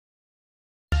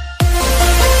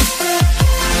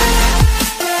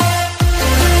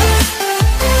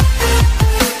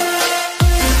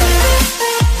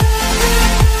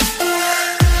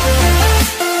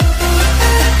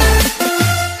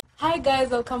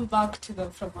welcome back to the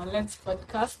From Our Lens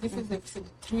podcast. This is episode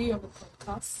 3 of the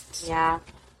podcast. Yeah.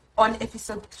 On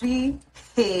episode 3,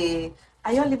 hey,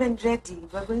 are you all even ready?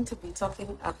 We're going to be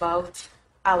talking about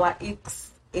our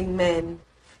Icks in Men.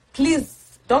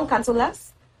 Please don't cancel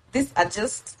us. These are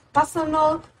just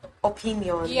personal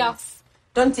opinions. Yeah.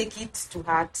 Don't take it to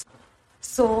heart.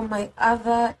 So my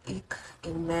other Ick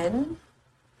in Men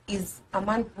is a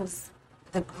man who's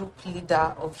the group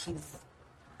leader of his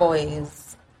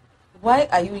boys. Why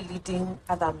are you leading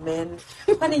other men?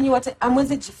 Kwani nyi wote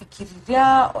amwezi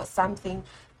jifikiriria or something?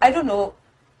 I don't know.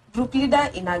 Group leader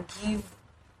give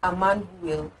a man who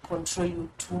will control you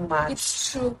too much.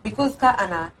 It's true. Because ka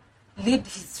ana lead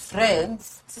his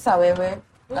friends. Sasa wewe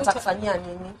atakufanyia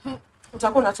nini?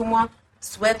 Utakuwa unatumwa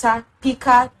sweater,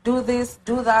 pika, do this,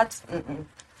 do that.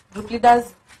 Group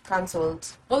leaders cancelled.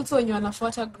 Also, when you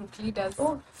wanafuata group leaders.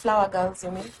 Oh, flower girls,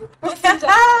 you mean?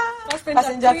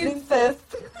 Passenger princess.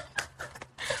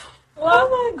 Oh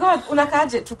my God,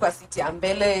 unakaaje tu kwa city ya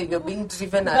mbele, you're being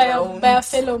driven around by a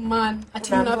fellow man.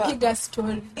 Ati unapiga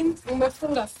story.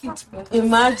 Umefunga seat belt.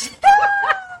 Imagine.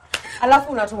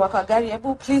 Alafu unatumwa kwa gari,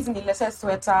 hebu please nilete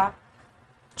sweater.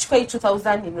 Chukua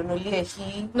 2,000 ninunulie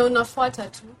hii. Na unafuata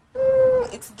tu.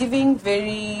 It's giving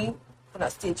very on a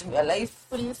stage in your life.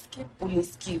 Will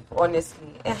skip,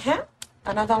 honestly.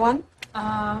 Another one?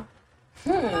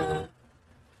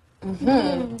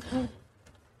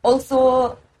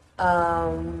 Also,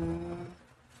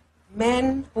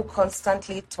 men who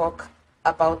constantly talk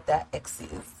about their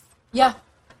exes. Yeah.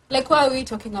 Like, why are we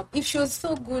talking about? If she was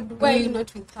so good, why are you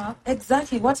not with her?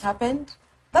 Exactly. What happened?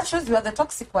 That shows you are the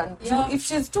toxic one. Yeah. If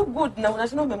she's too good, now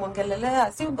so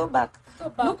you go back.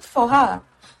 Look for her.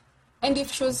 And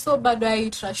if she was so bad, why are you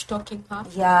trash talking her?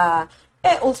 Yeah.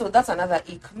 Also, that's another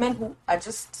ick. Men who are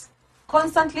just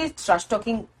constantly trash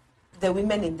talking the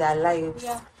women in their lives.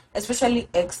 Yeah. Especially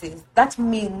exes. That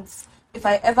means if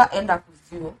I ever end up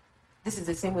with you, this is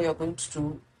the same way you're going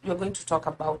to talk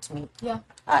about me. Yeah.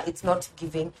 It's not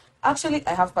giving. Actually,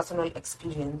 I have personal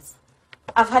experience.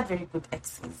 I've had very good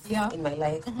exes in my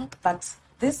life. But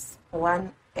this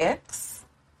one ex,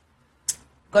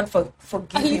 God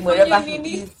forgive him wherever he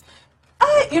is.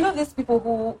 You know these people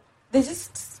who, they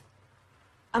just,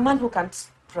 a man who can't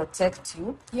protect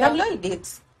you. Yeah. I'm loyal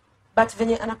date. But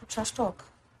venye anaku trash talk.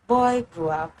 Boy, grow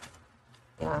up.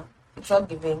 Yeah. It's not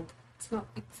giving. It's not.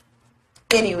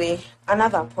 Anyway,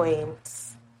 another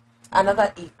point.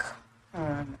 Another ick.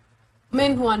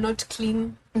 Men who are not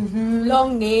clean.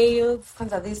 Long nails.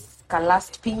 Kwanza this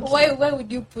last pinky. Why would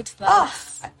you put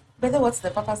that? Better, what's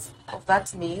the purpose of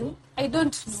that nail? I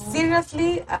don't know.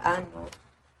 Seriously? No.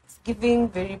 It's giving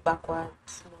very backward.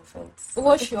 No offense.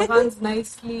 Wash your hands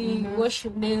nicely. Wash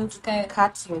your nails.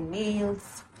 Cut your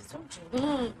nails.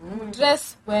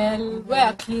 Dress well.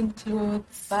 Wear clean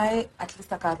clothes. Buy at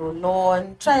least a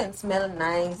roll-on. Try and smell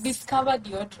nice. Discover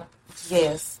deodorant.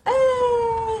 Yes.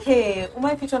 Hey,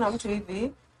 umaipitwa na mtu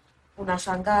hivi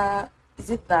unashanga, is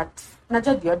it that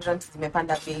najua deodorant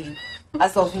zimepanda bei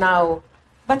as of now,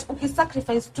 but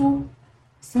ukisacrifice to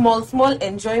small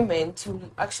enjoyment, you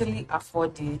actually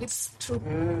afford it. It's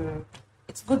true.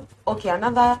 It's good. Okay,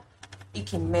 another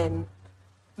ick in men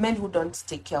who don't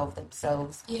take care of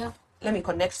themselves. Yeah. Let me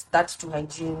connect that to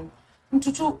hygiene.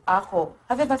 Mtutu aho.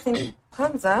 Have you ever seen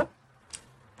Kwanza?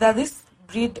 There this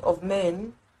breed of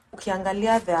men,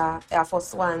 ukiangalia their Air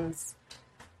Force Ones,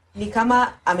 ni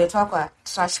kama ametoa kwa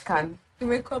trash can.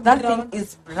 That thing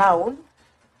is brown,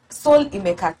 sole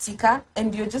imekatika,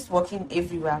 and you're just walking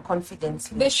everywhere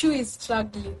confidently. The shoe is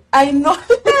struggling. I know,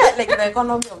 like the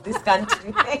economy of this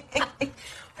country.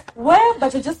 Well,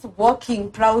 but you're just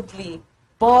walking proudly.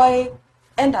 Boy,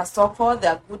 and a soccer, they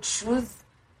are good shoes,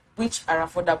 which are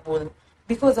affordable.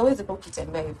 Because always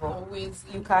Always.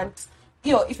 You can't,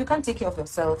 if you can't take care of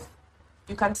yourself,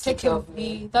 you can't take care of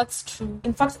me. That's true.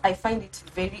 In fact, I find it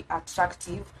very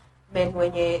attractive men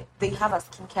when they have a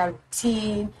skincare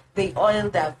routine, they oil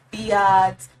their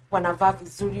beards, wanavaa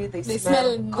vizuri, they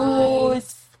smell good.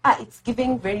 Nice. It's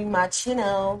giving very much,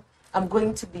 I'm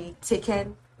going to be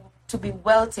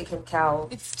well taken care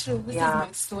of. It's true. This is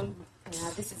my soul.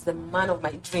 Yeah, this is the man of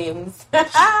my dreams.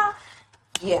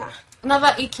 Yeah.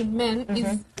 Another ick in men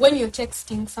is when you're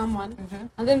texting someone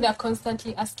and then they're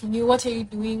constantly asking you, what are you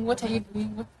doing? What are you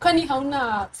doing? Kwani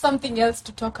hauna something else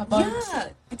to talk about? Yeah,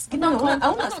 it's giving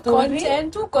a story.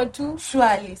 Content, too.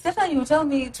 Surely. Stefan, you tell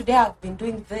me today I've been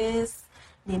doing this.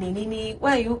 Nini.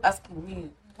 Why are you asking me?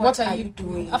 What are you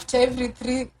doing? After every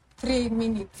three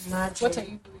minutes. Imagine. What are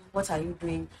you doing? What are you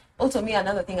doing? Also, me,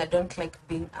 another thing I don't like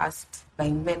being asked by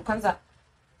men. Kwanza,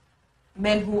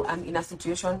 men who I'm in a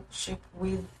situationship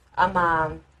with,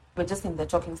 we're just in the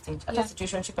talking stage. At a Yeah.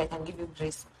 situationship, I can give you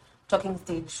grace. Talking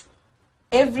stage.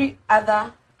 Every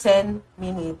other 10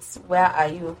 minutes, where are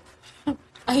you?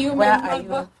 Are you Where my are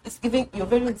mother? you? It's giving, you're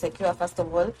very insecure, first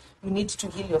of all. You need to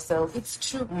heal yourself. It's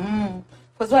true.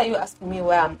 Because why are you asking me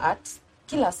where I'm at?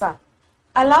 Kila saa.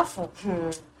 Alafu,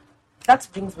 that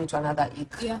brings me to another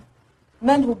ick. Yeah.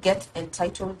 Men who get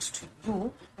entitled to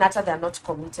you, nata they're not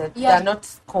committed. Yeah. They're not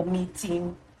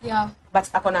committing. Yeah. But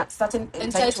akona certain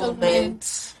entitlement.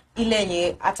 Entitlement. Ile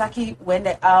yenye ataki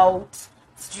uende out.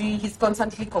 He's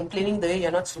constantly complaining the way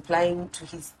you're not replying to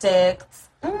his texts.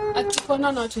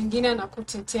 Akikona na watu wengine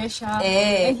anakutetesha.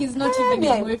 And he's not even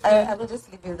your I boyfriend. will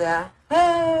just leave you there.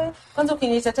 Kwanza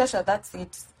ukinitetesha, that's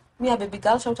it. Me, a baby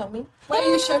girl shout at me. Why are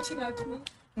you shouting at me?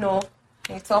 No,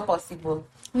 it's all possible.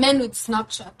 Men with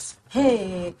Snapchat.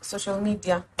 Hey, social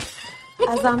media.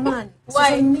 As a man, Why?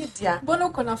 social media. Mbona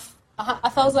uko na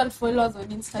 1,000 followers on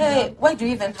Instagram? Hey, why do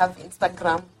you even have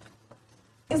Instagram?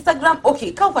 Instagram,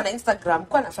 okay, kama uko na Instagram,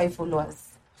 kuwa na 5 followers.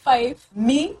 5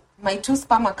 Me, my 2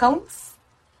 spam accounts,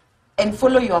 and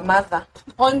follow your mother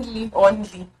only.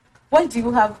 Why do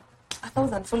you have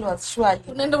 1,000 followers, surely?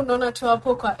 Unaenda unaona tu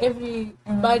hapo kwa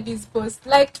everybody's post.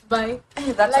 Liked by.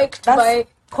 Hey, Liked that's by.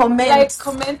 comment. Like,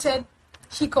 commented.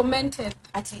 He commented.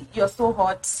 Ati, you're so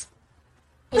hot.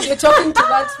 And you're talking to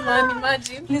that man,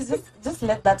 imagine. Please just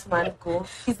let that man go.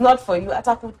 He's not for you.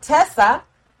 Atakutesa.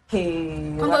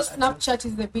 Hey. Because Snapchat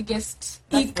is the biggest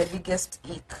That's ick. the biggest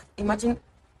ick. Imagine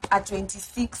a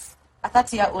 26, a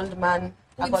 30-year-old man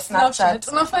With about Snapchat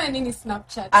Unafanya nini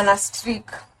Snapchat? and a streak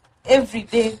every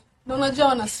day. Na unajua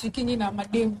wana streakingi na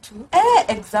madem tu.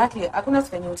 Exactly. Hakuna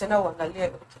siku yenye utaenda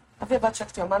uangalie. Have you ever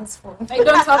checked your man's phone? I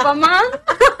don't have a man.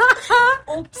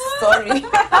 Oops, sorry.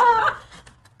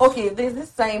 Okay, there's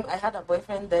this time I had a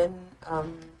boyfriend, then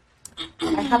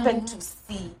I happened to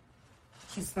see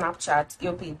his Snapchat,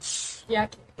 your page.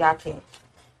 Yake.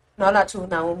 Naona tu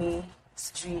Naomi,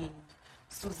 Stream,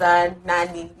 Suzanne,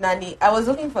 Nani. I was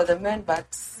looking for the men, but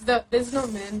There's no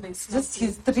man. There's just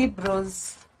his 3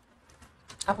 bros.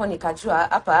 Hapo nikajua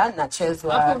hapa Hapo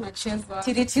nachezwa. unachezwa.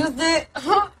 Tili Tuesday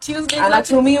Tuesday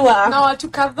anatumiwa. na watu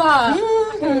kadhaa.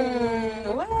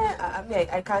 Well, I mean,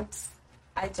 I can't.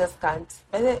 I just can't.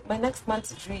 My next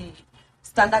month's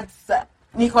standards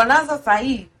niko nazo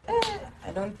sahi.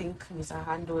 I don't think nita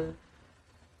handle.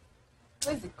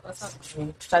 Where's it kosa?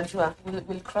 Tutajua.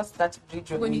 We'll cross that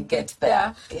bridge when we get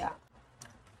there. there. Yeah.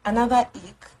 Another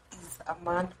ick is a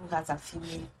man who has a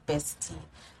female bestie.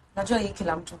 Najua hii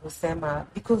kila mtu husema,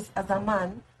 because as a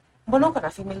man, mbona uko na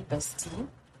female bestie?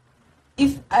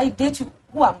 If I date you,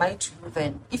 who am I to you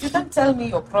then? If you can't tell me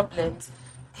your problems,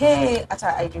 hey,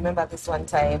 I remember this one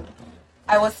time.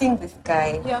 I was seeing this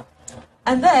guy. Yeah.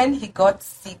 And then he got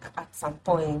sick at some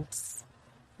point.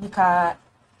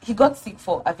 He got sick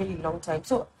for a very long time.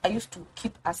 So I used to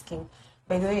keep asking,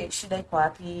 by the way, should I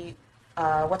happy?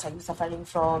 What are you suffering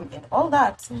from? And all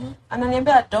that. Mm-hmm. And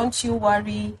ananiambia, don't you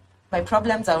worry. My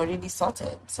problems are already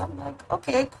sorted. So I'm like,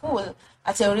 okay, cool.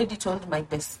 I already told my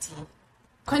bestie.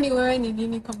 Kwani wewe ni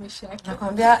nini kwa maisha yake?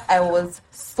 Nakwambia, I was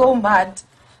so mad.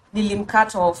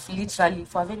 Nilimcut off literally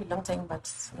for a very long time, but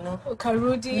you know.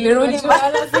 Nilirudi.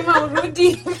 Lazima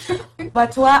urudi.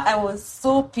 But where I was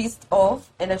so pissed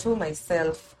off, and I told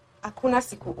myself, hakuna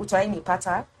siku utawahi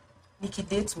nipata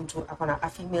nikidate mtu akona a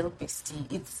female bestie.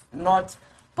 It's not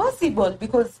possible,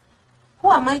 because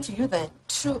who am I to you then?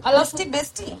 True.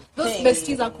 Bestie. Those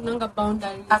besties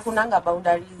hakunanga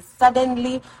boundaries.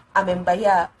 Suddenly,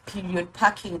 amembaya period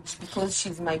package because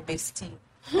she's my bestie.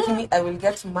 I will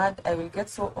get mad. I will get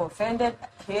so offended.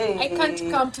 Hey. I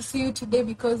can't come to see you today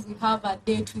because we have a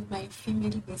date with my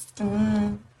female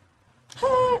bestie.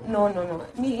 No.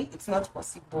 Me, it's not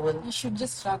possible. You should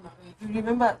just run away. You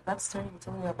remember that story you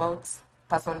told me about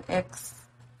person X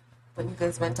when you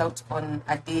guys went out on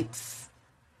a date?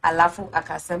 Alafu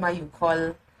akasema you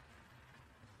call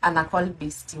anacall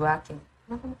bestie wake.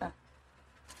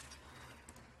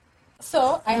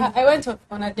 So I went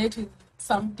on a date with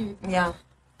some dude. Yeah.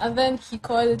 And then he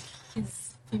called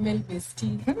his female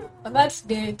bestie. On that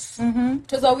date,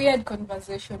 it was a weird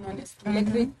conversation, honestly.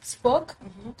 Like they spoke,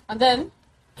 and then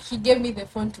he gave me the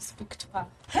phone to speak to her.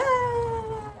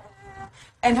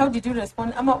 And how did you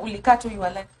respond? Ama ulikato, you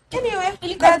were like, anyway,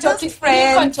 Ilikuwa they're just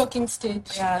friends. talking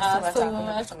stage. Yeah, So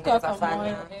hatukuwa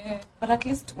pamoja. But at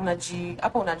least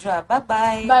hapa unajua,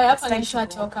 bye. Bye, hapa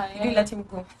nishatoka. Did you let him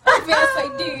go? Yes,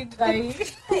 I did.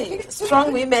 Hey,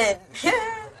 strong women.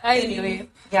 Anyway,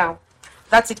 yeah.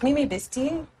 That's it. Mimi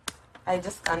bestie, I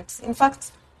just can't. In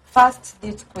fact, first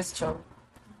date question.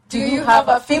 Do you have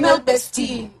a female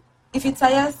bestie? If it's a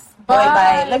yes,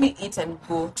 bye. Let me eat and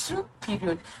go. True.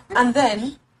 Period. And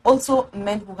then, Also,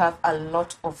 men who have a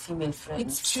lot of female friends.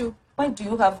 It's true. Why do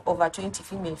you have over 20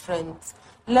 female friends?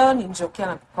 Learn in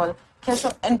Jokiana call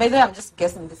Kesho. And by the way, I'm just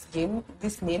guessing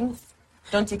these names.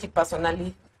 Don't take it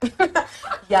personally.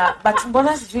 Yeah, but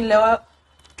mbona sijui leo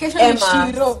Kesho ni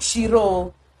Emma,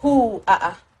 Shiro, who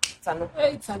it's a no.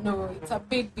 It's a no. It's a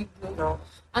big no. No.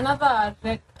 Another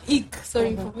ick, for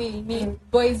me,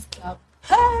 boys club.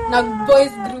 Na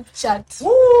boys group chat.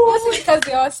 Yes, because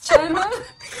they was channel.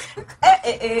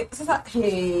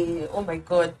 Oh my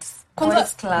god.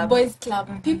 Boys club.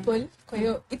 Mm-hmm. People,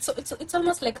 it's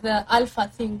almost like the alpha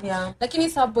thing. Yeah. Like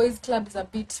in our boys club is a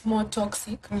bit more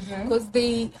toxic because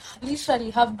they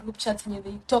literally have group chats where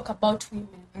they talk about women.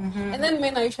 And then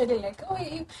men are usually like, oh,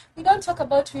 we don't talk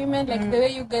about women like the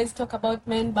way you guys talk about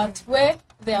men, but where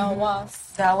they are worse.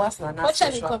 They are worse than us. Wacha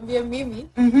nikwambie mimi.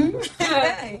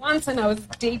 Once when I was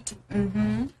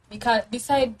dating, because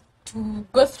decide to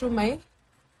go through my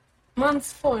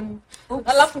man's phone.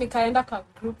 Alafu nikaenda kwa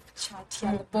group chat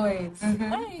ya the boys.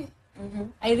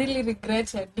 I really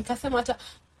regretted. Nikasema hata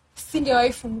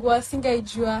singewahi fungua,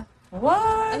 singeijua.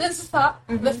 What? And then sasa,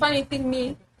 the funny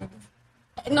thing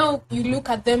now you look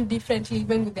at them differently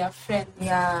even with their friends.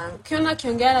 Yeah. Ukiona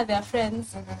kiongea na their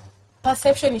friends,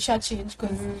 perception isha change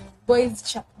because boys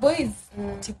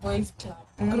club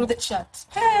group chat.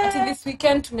 Ati this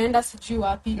weekend tunaenda sijui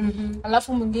wapi.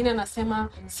 Alafu mwingine anasema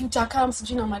si utakaa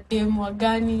sijui na mademu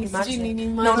wagani sijui nini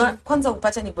no, kwanza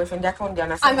upate ni boyfriend yako ndio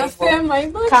anasema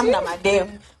hivyo. Come na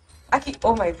mademu.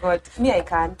 Oh my god, me I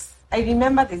can't. I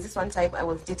remember there's this one time I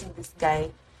was dating this guy.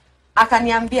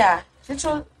 Akaniambia,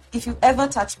 "Rachel, if you ever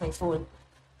touch my phone,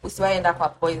 usiwaenda kwa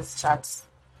boys chat."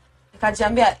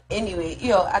 Nikajiambia anyway,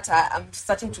 hata I'm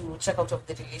starting to check out of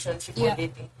the relationship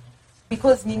already.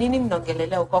 Because ni nini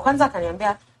mnaongelelea huko? Kwanza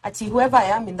akaniambia ati whoever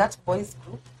I am in that boys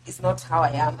group is not how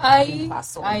I am in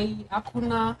person.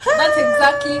 Hakuna.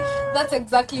 That's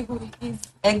exactly who he is.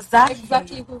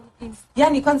 Exactly who he is.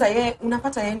 Yani kwanza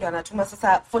unapata yeye ndio anatuma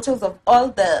sasa photos of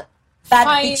all the bad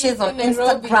bitches on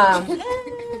Instagram.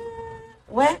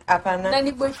 Hapana. Na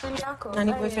ni boyfriend yako.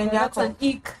 That's an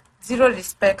ick. Zero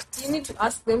respect. You need to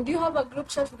ask them, do you have a group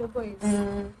chat with the boys?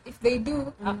 If they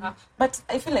do, But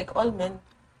I feel like all men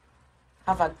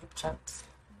have a group chat.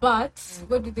 But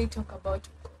what do they talk about?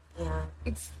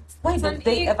 Yeah. Why don't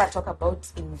they ever talk about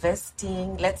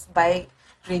investing? Let's buy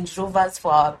Range Rovers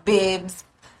for our babes.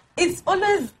 It's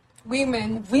always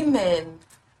women.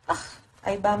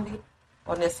 I bambi,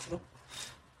 honestly.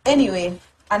 Anyway,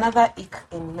 another ick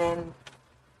in men.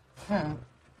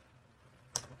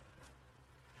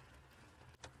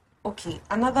 Okay,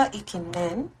 another ick in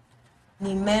men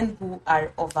ni men who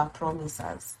are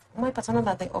over-promisers. Umepatana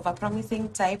that the over-promising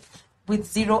type with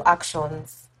zero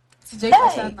actions.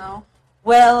 Now.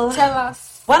 Well, tell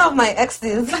us. One of my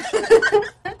exes,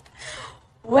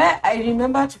 where I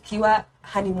remember tukiwa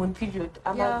honeymoon period,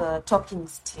 the talking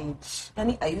stage.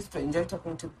 Yani, I used to enjoy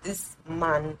talking to this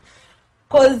man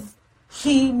because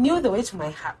he knew the way to my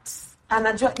heart.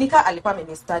 Anajua nika alikuwa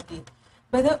amenistudy.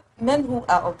 But the men who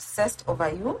are obsessed over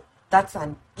you, that's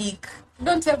an ick.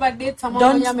 Don't ever date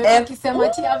someone who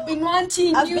I've been wanting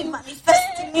you. I've been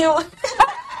manifesting you.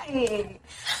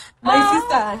 My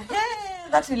sister,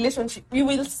 that relationship, you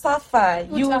will suffer.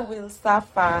 Will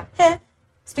suffer.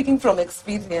 Speaking from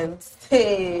experience.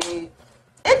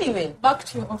 Anyway. Back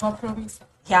to your overpromiser.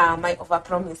 Yeah, my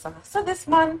overpromiser. So this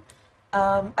man,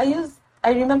 I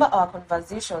remember our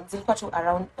conversations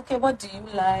around, okay, what do you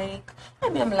like?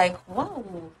 And I'm like, wow.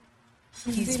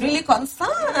 He's really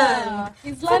concerned. Yeah,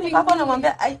 he's learning.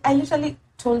 I literally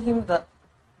told him the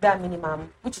bare minimum,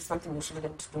 which is something you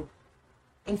shouldn't do.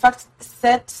 In fact,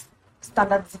 set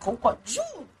standards ziko huko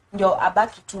juu ndio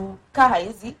abaki tu kaa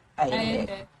hizi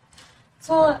aende.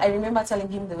 So I remember telling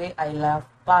him the way I love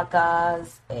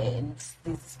burgers and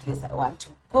this place I want to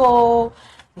go.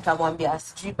 Nikamwambia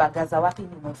sijui burgers za wapi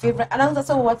ni my favorite. Anaanza,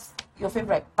 so what's your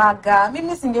favorite burger?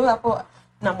 Mimi singewe hapo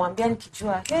namwambia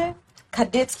nikijua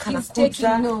cadet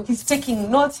kanakuja. He's taking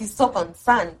notes. He's so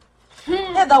concerned.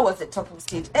 That was the talking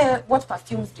stage. What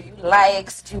perfumes do you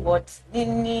like? Do you what?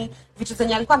 Nini? Vitu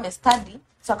zenye alikuwa amestudy,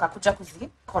 so akakuja kuzi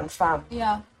confirm.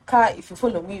 Yeah. If you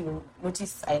follow me, you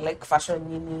notice I like fashion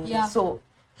nini. Yeah. So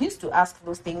he used to ask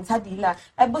those things. Hadila,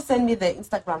 Ebo send me the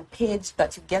Instagram page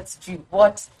that you get to do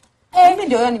what? Even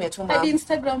the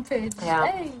Instagram page. Yeah.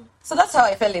 Hey. So that's how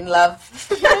I fell in love.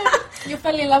 You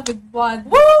fell in love with what?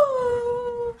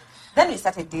 Woo! Then we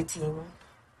started dating.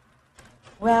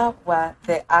 Where were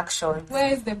the actions?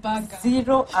 Where is the burger?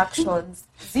 Zero actions.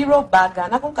 Zero burger.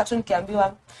 Nakumbuka tu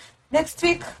nikiambiwa next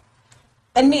week.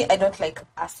 And me, I don't like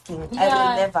asking. Yeah, I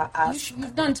will never ask. You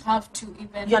don't have to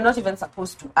even. You're not even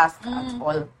supposed to ask at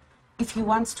all. if he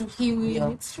wants to, He will. yeah.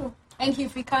 It's true. And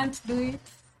if he can't do it,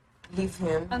 Leave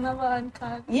him. another one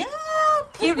can. Yeah,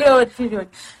 period.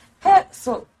 Hey,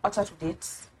 so, after to date,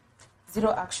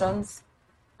 0 actions.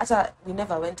 After we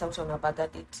never went out on a burger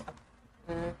date.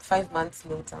 5 months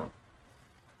later.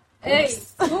 Hey.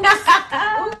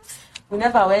 We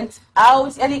never went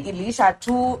out. Yani ilisha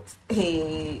tu.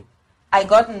 Hey, I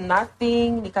got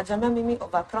nothing. Nikajambia mimi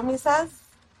over promises.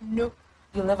 No.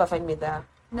 You'll never find me there.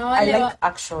 No, I like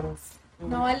actions.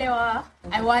 No,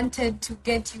 I wanted to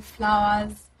get you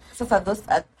flowers. So those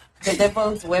are the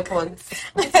devil's weapons.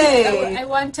 Hey. I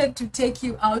wanted to take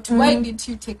you out. Why didn't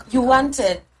you take me You out?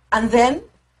 wanted. And then,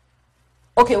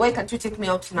 okay, why can't you take me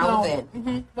out now No.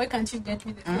 then? Why can't you get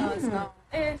me the flowers now?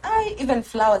 Even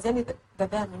flowers. Yani the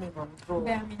bare minimum, bro.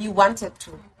 Bare minimum. You wanted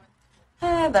to.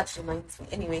 That reminds me.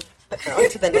 Anyway, on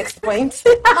to the next point.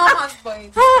 Mama's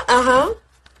boy. Uh-huh.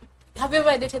 Have you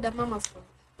ever dated a mama's boy?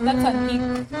 That's an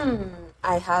ick.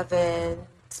 I haven't,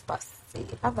 per se.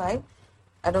 Have I?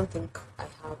 I don't think I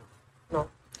have. No.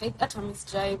 That one is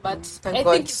dry, but Thank I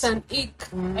God. think it's an ick.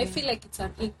 I feel like it's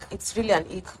an ick. It's really an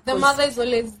ick. The 'cause- mother is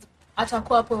always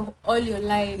atakuwa hapo all your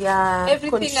life. Yeah.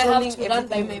 Everything I have controlling to run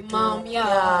by everything my you do. mom.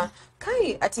 Yeah.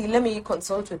 Kai, ati, let me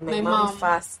consult with my My mom mom.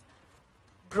 first.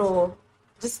 Bro,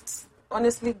 just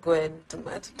honestly go and do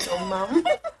that to your mom.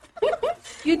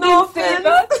 You No didn't say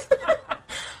offense. that.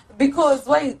 Because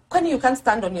why? When you can't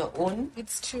stand on your own.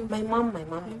 It's true. My mom.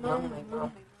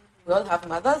 We all have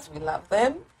mothers. We love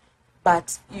them.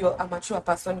 But you're a mature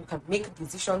person. You can make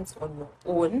decisions on your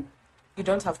own. You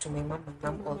don't have to my mom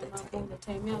all the time. All the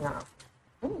time, yeah.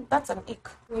 That's an ick.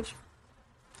 Which,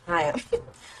 Haya.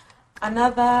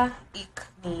 Another ick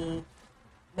ni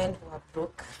men who are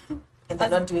broke and they're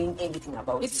not doing anything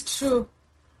about it. it's true.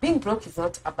 Being broke is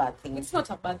not a bad thing. It's not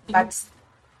a bad thing. But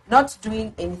not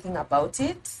doing anything about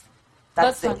it,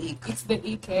 that's the an ick. It's the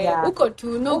ick. Yeah. Uko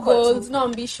too. No Uko goals, tu. no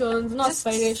ambitions, no Just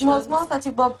aspirations. small 30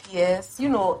 bob PS, you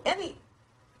know, any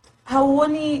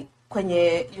hauoni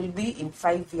kwenye you'll be in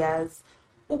 5 years.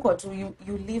 Uko tu,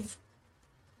 you live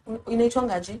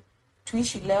inaitwangaje?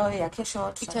 Tuishi leo ya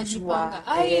kesho tutajua. Itajipanga.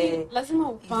 Ai, lazima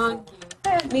upange.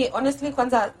 Me honestly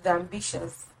kwanza the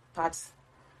ambitious part.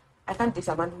 I can't date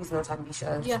a man who is not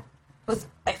ambitious. Yeah. Because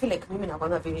I feel like women are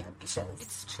gonna be very ambitious.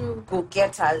 It's true. Go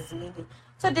getters, meaning.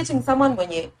 So dating someone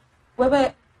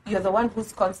whether you're the one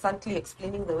who's constantly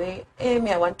explaining the way, hey,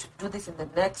 me, I want to do this in the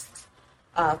next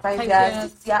 5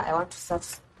 years. This year, I want to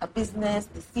start a business.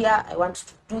 This year, I want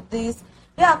to do this.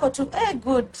 Yeah, ako tu, hey,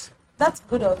 good. That's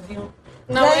good of you.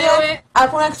 Na wewe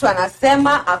Hakuna kitu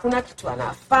anasema, hakuna kitu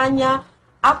anafanya.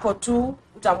 Ako tu,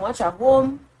 utamwacha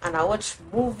home, ana watch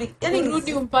movie. Yani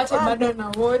urudi umpate bado na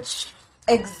watch.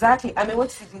 Exactly. I mean,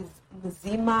 what series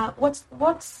mzima? What?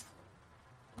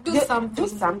 Do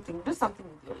something. Do something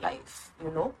with your life.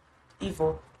 You know,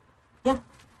 evil. Yeah.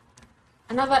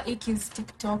 Another ick is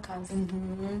TikTokers.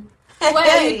 Why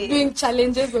are you doing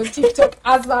challenges on TikTok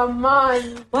as a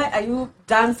man? Why are you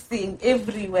dancing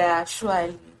everywhere?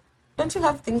 Surely, don't you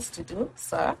have things to do,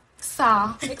 sir?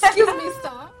 Sir, excuse me,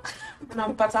 sir.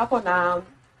 Unampata hapo na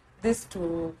these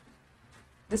two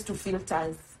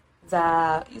filters.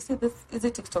 You see this? Is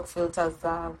it TikTok filters?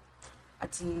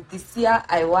 Ati this year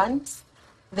I want,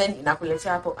 then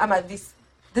inakuletea hapo. Ama these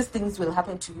things will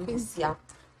happen to you this year.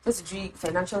 First,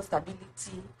 financial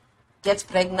stability, get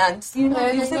pregnant. You know,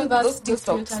 you see those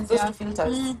TikToks, filters, those yeah. two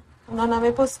filters. Unaona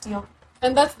amepost hiyo.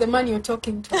 And that's the man you're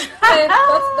talking to.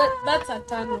 That's a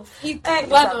turn off. It's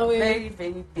Run a away. very,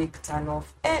 very big turn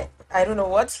off. I don't know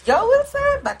what y'all will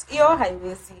say, but hiyo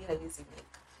haiwezi make.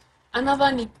 Another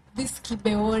one, these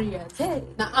Kibe warriors. Hey.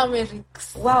 Na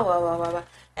Americs. Wow.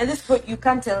 And this point, you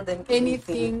can't tell them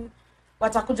Anything.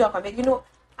 Watakuja wakwambia, you know,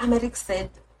 Americ said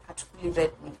hatukuli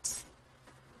red meat.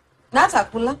 Na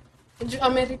hatakula.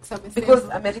 Americs amesema. Because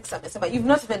Americ amesema. You've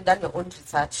not even done your own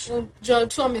research. Joel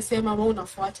tu amesema wewe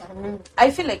unafuata.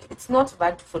 I feel like it's not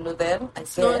bad to follow them, I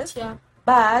guess. Not, yeah.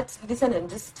 But listen and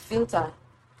just filter.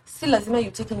 Si lazima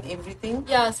you taking everything.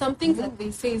 Yeah, some things that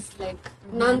they say is like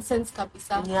nonsense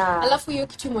kabisa. Yeah. Alafu hiyo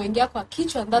kitu imeingia kwa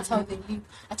kichwa and that's how they live.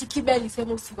 Ati Kibe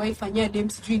alisema usiwahi fanyia dem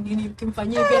sijui nini,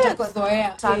 ukimfanyia hivi atakuzoea.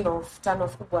 Turn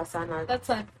off kubwa sana. That's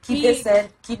a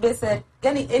Kibe said,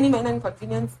 yani any minor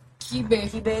inconvenience,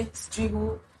 Kibe, sijui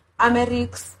who,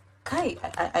 Americs, Kai,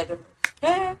 I don't know.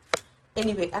 Yeah.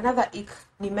 Anyway, another ick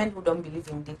ni men who don't believe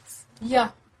in dates. Yeah.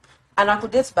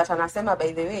 Anakudate but anasema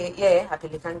by the way,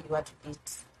 hapelekangi watu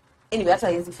date. Anyway, hata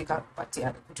hawezi fika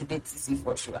kupatia kutu date sisi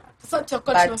for sure. So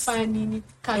chokot tunafanya nini?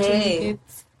 Catching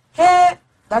dates. Hey,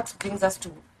 that brings us to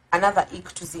another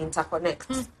ick to the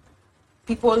interconnect.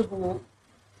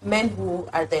 Men who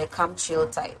are the come chill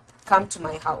type, come to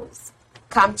my house.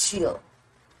 come chill.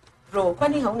 Bro,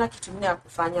 kwani hauna kitu ingine ya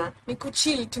kufanya? Ni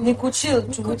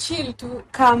kuchill tu.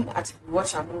 Come at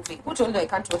watch a movie. Who told you I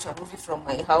can't watch a movie from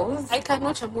my house? I can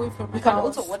watch a movie from my You can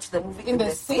house. also watch the movie in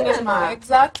the cinema.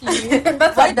 Exactly.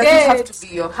 That's Why a does it have date. to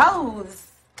be your house?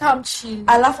 Come chill.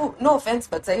 Alafu, no offense,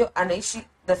 but sayo anaishi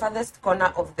the farthest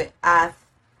corner of the earth.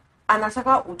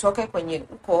 Anataka utoke kwenye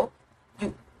uko,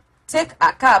 you take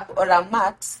a cab or a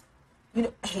mat. You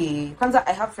know, hey, kwanza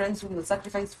I have friends who will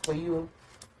sacrifice for you.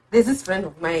 There's this friend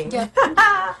of mine. Yeah.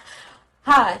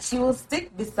 She will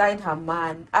stick beside her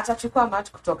man. Atachukua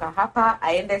mat kutoka hapa,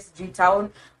 aende sijui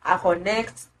town, a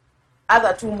connect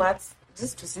other 2 mats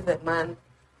just to see the man.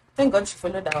 Thank God she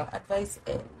followed our advice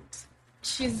and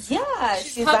she's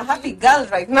a happy girl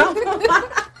right now.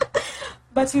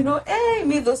 But you know,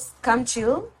 me those come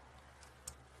chill.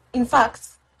 In fact,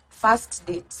 first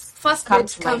dates. Come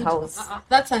to my house.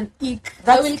 That's an ick.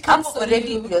 That will come come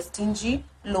already. You're stingy,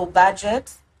 low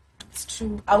budget. It's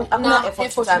true. I'm not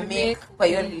effort you to make for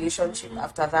your relationship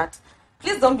after that.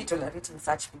 Please don't be tolerating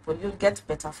such people. You'll get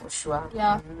better for sure.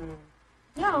 Yeah.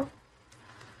 Yeah.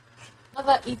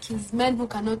 Another ick is men who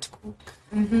cannot cook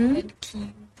and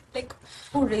clean. Like,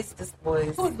 who raised these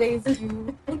boys? Who raised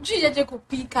you? Ujui aje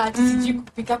kupika, ati sijui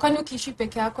kupika. Kwani ukiishi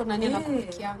peke yako nani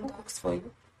anakupikianga? Who cooks for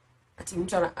you? Ati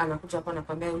mtu anakuja hapa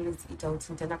anakwambia always eat out,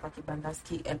 nitaenda kwa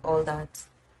kibandaski and all that.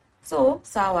 So,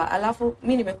 sawa. Alafu,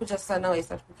 mi nimekuja sasa now I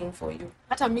start cooking for you.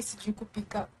 Hata mi sijui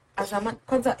kupika.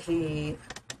 Kwanza,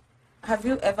 have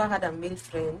you ever had a male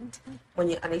friend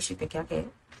mwenye anaishi peke yake,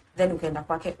 then ukaenda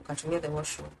kwake ukatumia the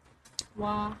washroom?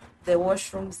 Wow. The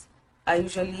washrooms are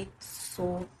usually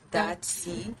so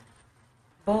dirty.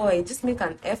 Boy, just make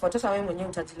an effort. Hata wewe mwenyewe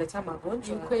utajiletea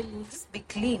magonjwa. Just be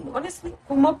clean. Honestly,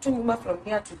 kumop tu nyumba from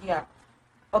here to here.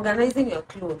 Organizing your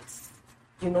clothes,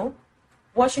 you know,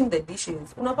 washing the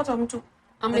dishes. Unapata mtu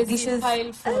the dishes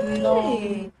for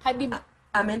long.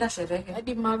 Ameenda sherehe.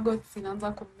 Hadi maggots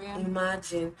inaanza kumea.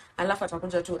 Imagine. Alafu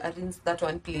atakuja tu rinse that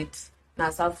one plate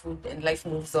na serve food and life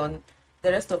moves on.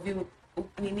 The rest of you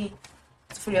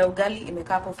sufuria ugali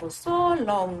imekaa hapo for so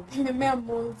long. Imemea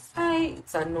moles.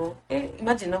 It's a no.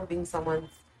 Imagine now being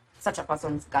such a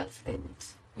person's girlfriend.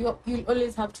 You'll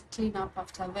always have to clean up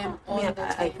after them all the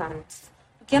time. I can't.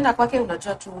 Ukienda kwake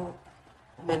unajua tu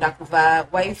umeenda kuvaa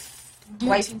wife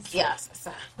gear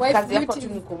sasa. Kazi yako tu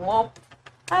ni kumop.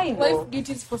 I know. Wife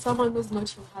duties for someone who's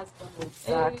not your husband.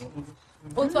 Exactly.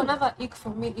 Also, another ick for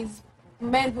me is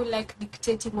men who like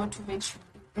dictating what women should do.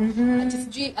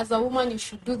 As a woman, you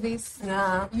should do this.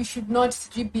 Yeah. You should not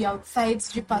be outside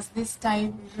past this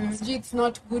time. It's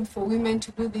not good for women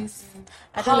to do this.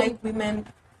 I don't like women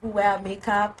who wear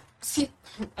makeup. See,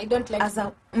 I don't like. As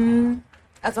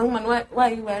a woman, why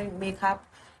are you wearing makeup?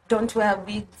 Don't wear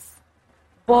wigs.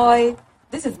 Boy,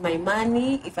 this is my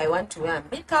money. If I want to wear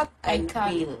makeup, I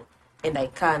will. And I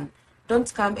can.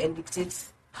 Don't come and dictate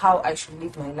how I should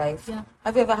live my life. Yeah.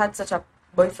 Have you ever had such a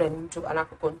boyfriend to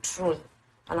anakucontrol?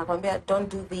 Anakwambia, don't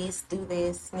do this, do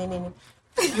this.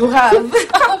 You have.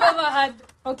 I've ever had.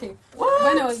 Okay. What?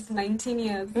 When I was 19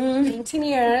 years. 19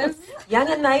 years. Young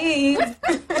and naive.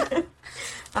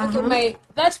 Okay,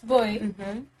 that boy.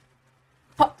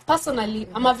 Personally,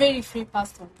 I'm a very free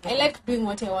person. I like doing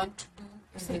what I want to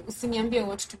do. Usiniambie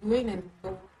what to do and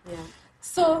go. Yeah.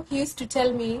 So he used to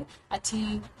tell me that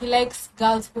he likes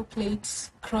girls who plait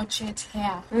crochet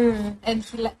hair, and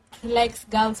he likes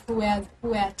girls who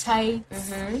wear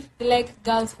tights. He likes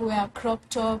girls who wear crop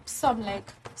tops. So I'm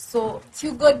like, so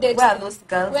you go date. Where are those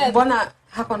girls? Bona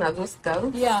happen are those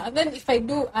girls? Yeah, and then if I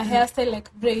do a hairstyle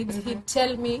like braids, he'd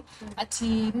tell me that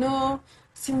no.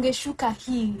 Singeshuka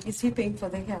he. Is he paying for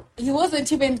the hair? He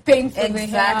wasn't even paying for the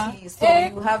hair. Exactly.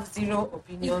 So you have zero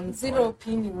opinions. Zero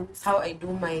opinions. How I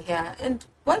do my hair. And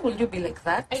why would you be like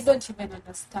that? I don't even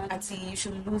understand. Ati, you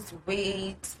should lose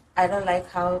weight. I don't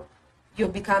like how you're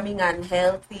becoming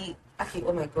unhealthy. Okay,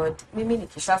 oh my God. Mimi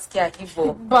nikishasikia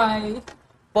hivyo. Bye.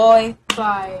 Boy.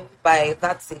 Bye.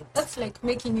 That's it. That's like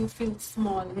making you feel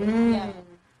small. Yeah.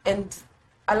 And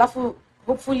alafu,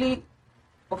 hopefully,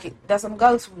 okay, there's some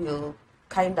girls who will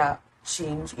kind of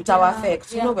change. It will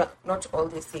affect. You know, we're not all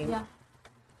the same. Yeah.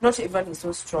 Not everyone is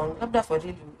so strong. Labda for real,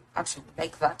 you actually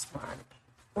like that man.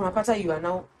 Unapata, you are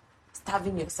now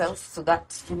starving yourself so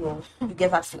that, you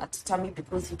get that flat tummy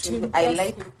because you told me, I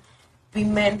like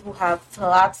women who have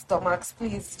flat stomachs.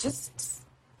 Please, just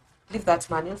leave that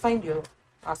man. You'll find your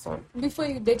person. Before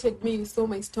you dated me, you saw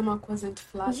my stomach wasn't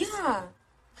flat. Yeah.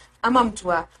 Ama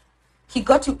mtua. He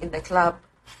got you in the club.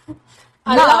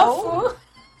 Now,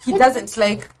 he doesn't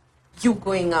like you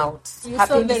going out. You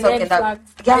saw the red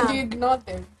flags and you ignored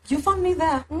them. You found me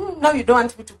there. Now you don't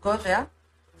want me to go there.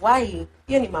 why?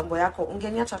 Hiyo ni mambo yako,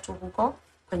 ungeniacha tu huko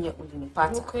kwenye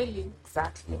ulinipata. Ukweli.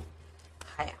 Exactly.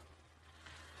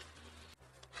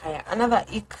 Haya, another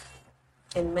ick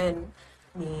in men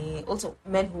ni also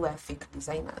men who wear fake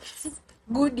designers.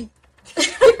 Goody.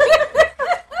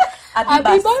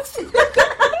 Abibas.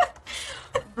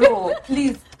 Bro,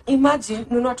 please imagine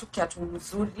nunua tu kiatu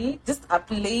mzuri, just a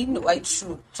plain white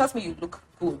shoe. Trust me, you look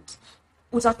good.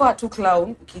 Utakuwa tu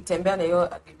clown ukitembea na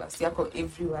hiyo Abibas yako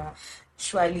everywhere.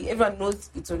 Surely everyone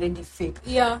knows it's already fake.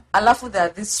 Yeah. Alafu there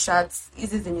are these shirts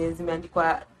hizi zenye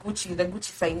zimeandikwa Gucci, the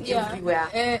Gucci sign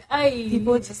everywhere.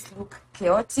 People just look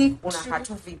chaotic, unakaa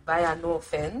tu vibaya, no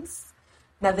offense.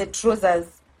 Na the trousers,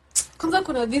 kwanza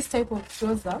kuna this type of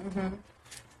trouser.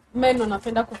 Men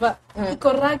wanapenda kuvaa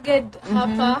iko rugged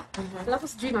hapa, alafu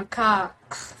sijui inakaa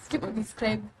skip to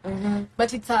describe,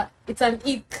 but it's an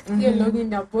ick. Hiyo long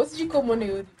in your boss, sijui kama unaona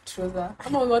hiyo trouser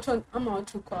ama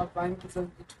watu kwa banki hizo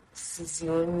vitu.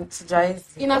 sijaizi.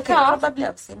 Inakaa probably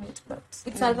I've seen it, but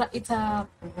it's a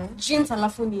jeans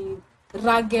alafu ni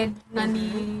rugged na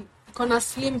ni iko na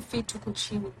slim fit huko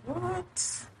chini.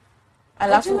 What?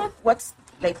 Alafu what's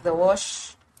like the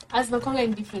wash? As nakonga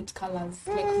in different colors,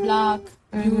 like black,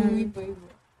 blue, hivyo.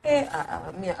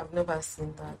 Me, I've never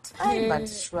seen that. But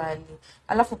surely.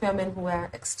 Alafu pia men who wear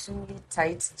extremely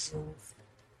tight jeans.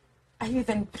 Are you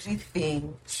even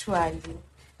breathing? Surely.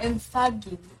 And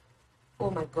sagging. Oh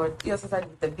my God. You're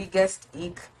the biggest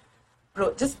ick.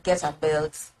 Bro, just get a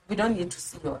belt. We don't need to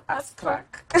see your ass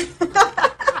crack.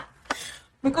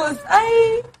 Because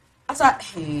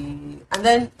and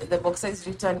then the boxer is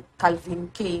written Calvin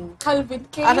Klein.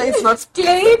 And it's not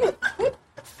plain.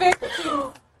 Fake.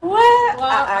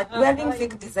 Wearing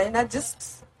fake designer,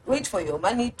 just wait for your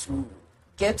money to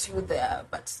get you there,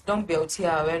 but don't be out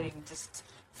here wearing just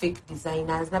fake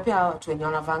designers. Na pia watu wenye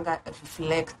wanavanga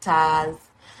reflectors,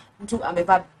 mtu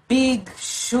amevaa big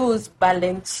shoes,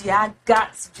 Balenciaga,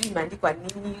 sijui imeandikwa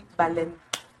nini,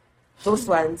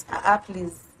 those ones.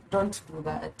 Please don't do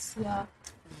that.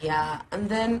 Yeah. And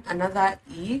then another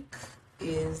ick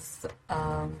is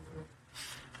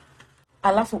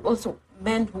alafu also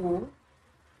men who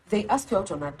they ask you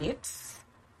out on a date.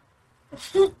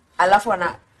 Alafu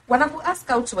wanaku ask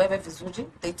out to wewe vizuri.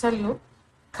 They tell you,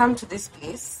 come to this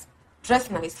place, dress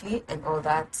nicely and all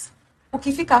that.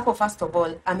 Ukifika hapo, first of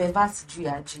all, amevaa sijui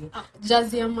aje.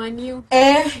 Jazzy ya manu.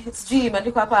 Sijui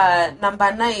imeandikwa hapa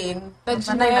number 9.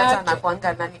 Number 9 hata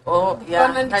anakuanga nani? Oh,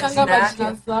 yeah.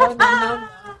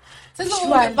 Sasa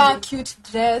umevaa cute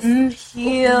dress,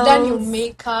 heels, done your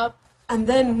makeup. And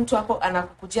then mtu hapo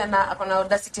anakukujia na akona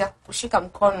audacity ya kushika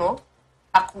mkono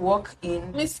walk in.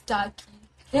 Mistaki.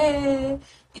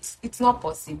 It's not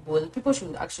possible. People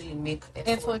should actually make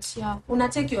effort. Yeah. Una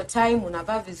take your time,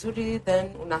 unavaa vizuri,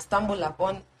 then una stumble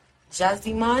upon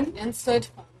jazzy man and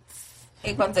sweatpants.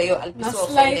 Kwanza hiyo I'll be so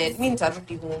offended. Mimi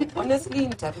nitarudi home. Honestly,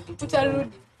 nitarudi.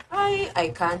 Utarudi. I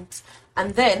can't.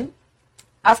 And then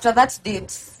after that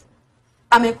date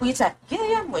amekuita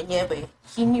yeye mwenyewe.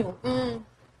 He knew.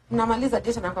 Mnamaliza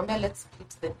date anakuambia let's split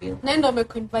the bill. Nendo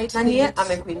amekuinvite. Nani yeye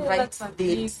amekuinvite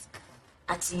date.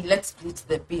 Ati let's split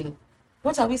the bill.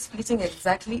 What are we splitting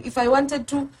exactly? If I wanted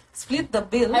to split the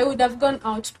bill, I would have gone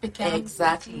out picking.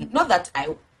 Exactly. Not that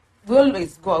we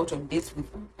always go out on dates with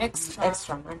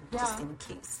extra money, just in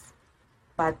case.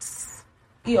 But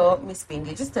Miss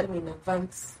Pingy, just tell me in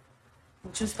advance.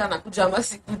 Choose kana kuja ama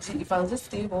sikuji. If I'll just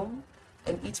stay home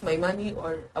and eat my money,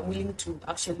 or I'm willing to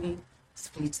actually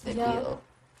split the bill.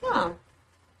 Yeah.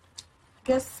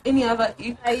 Guess any other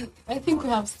ick? I think we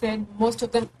have said most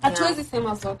of them. Hatuwezi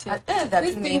sema zote.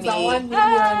 These things are 1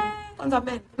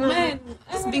 million. Men.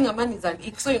 Just being a man is an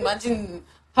ick. So imagine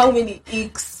how many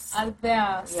icks are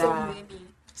there.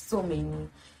 So many.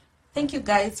 Thank you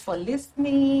guys for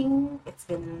listening. It's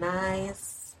been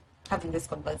nice having this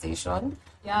conversation.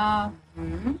 Yeah.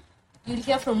 You'll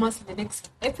hear from us in the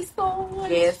next episode.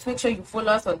 Yes, make sure you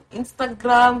follow us on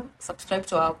Instagram, subscribe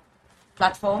to our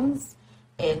platforms,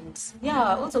 and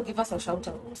also give us a shout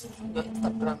out on your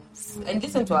Instagrams and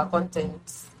listen to our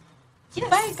content. Yes.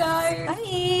 Bye guys.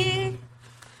 Bye.